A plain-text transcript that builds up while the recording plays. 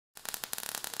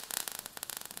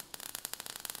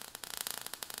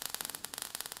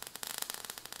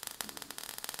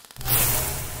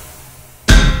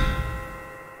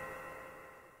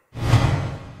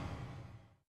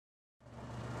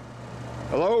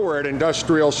Hello, we're at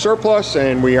Industrial Surplus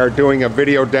and we are doing a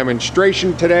video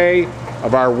demonstration today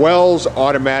of our Wells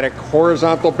automatic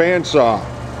horizontal bandsaw.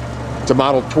 It's a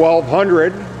model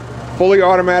 1200, fully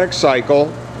automatic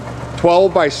cycle,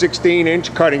 12 by 16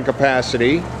 inch cutting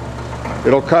capacity.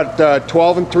 It'll cut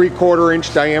 12 3/4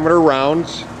 inch diameter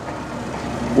rounds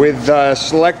with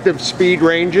selective speed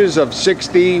ranges of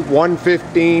 60,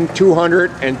 115,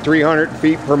 200, and 300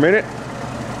 feet per minute.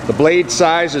 The blade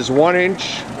size is 1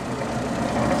 inch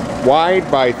wide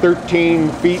by 13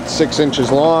 feet 6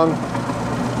 inches long.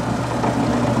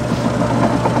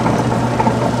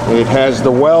 It has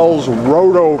the Wells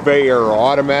Rotoveyor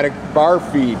automatic bar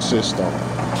feed system.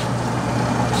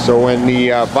 So when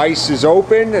the vise is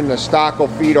open and the stock will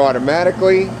feed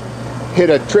automatically,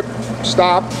 hit a trip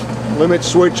stop limit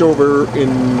switch over in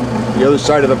the other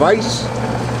side of the vise,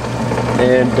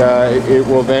 and it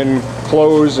will then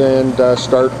close and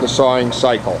start the sawing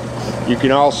cycle. You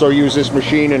can also use this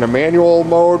machine in a manual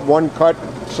mode, one cut,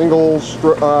 single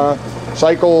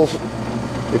cycle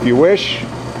if you wish.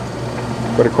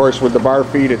 But of course with the bar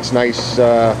feed it's nice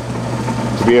to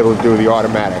be able to do the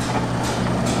automatic.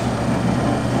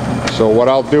 So what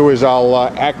I'll do is I'll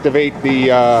activate the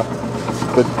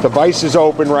vise is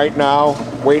open right now,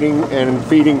 waiting and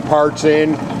feeding parts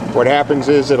in. What happens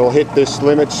is it'll hit this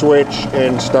limit switch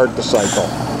and start the cycle.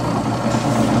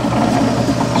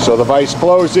 So the vise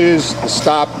closes, the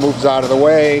stop moves out of the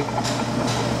way,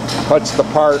 cuts the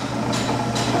part,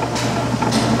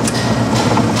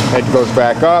 head goes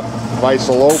back up, vise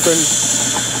will open,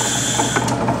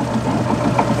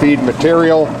 feed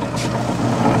material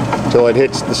until it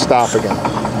hits the stop again.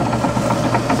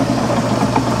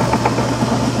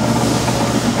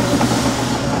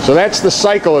 So that's the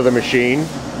cycle of the machine,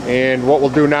 and what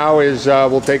we'll do now is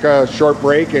we'll take a short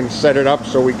break and set it up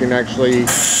so we can actually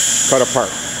cut a part.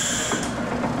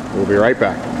 We'll be right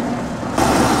back.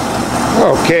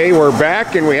 Okay, we're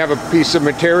back and we have a piece of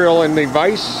material in the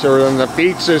vise or in the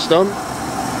feed system,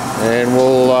 and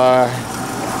we'll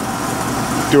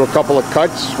do a couple of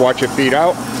cuts, watch it feed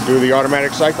out, do the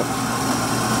automatic cycle.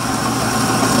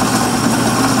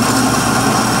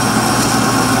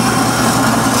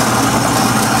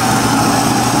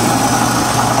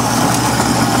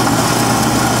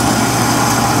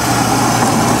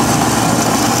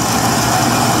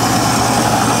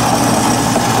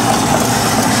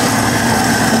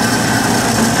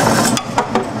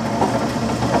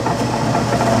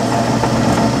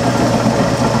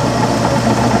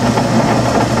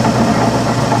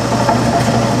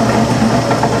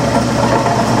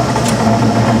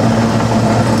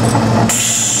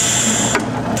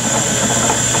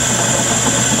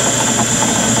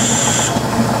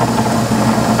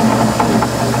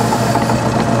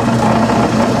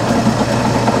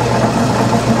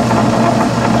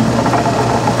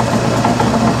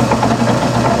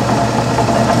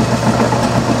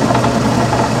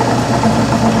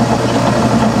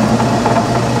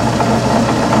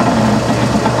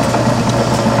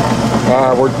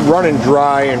 We're running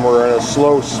dry and we're at a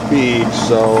slow speed,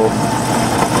 so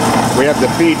we have the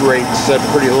feed rate set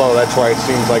pretty low. That's why it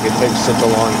seems like it takes such a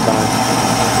long time.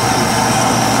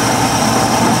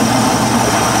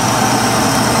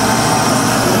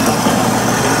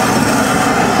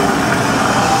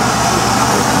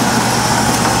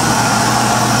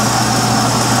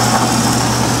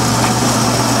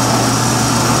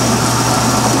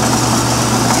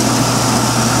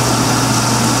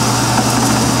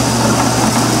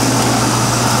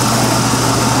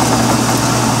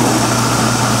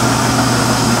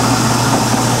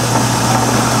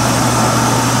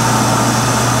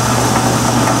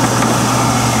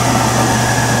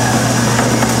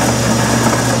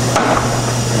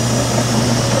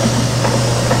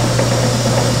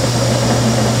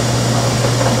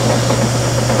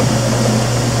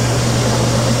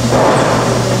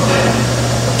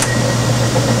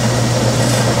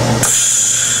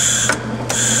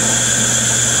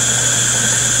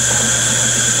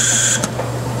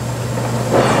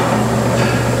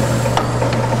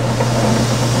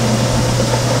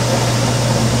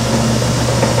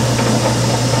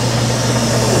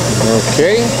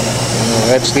 Okay,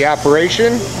 that's the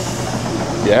operation.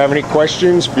 If you have any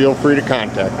questions, feel free to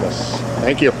contact us.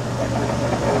 Thank you.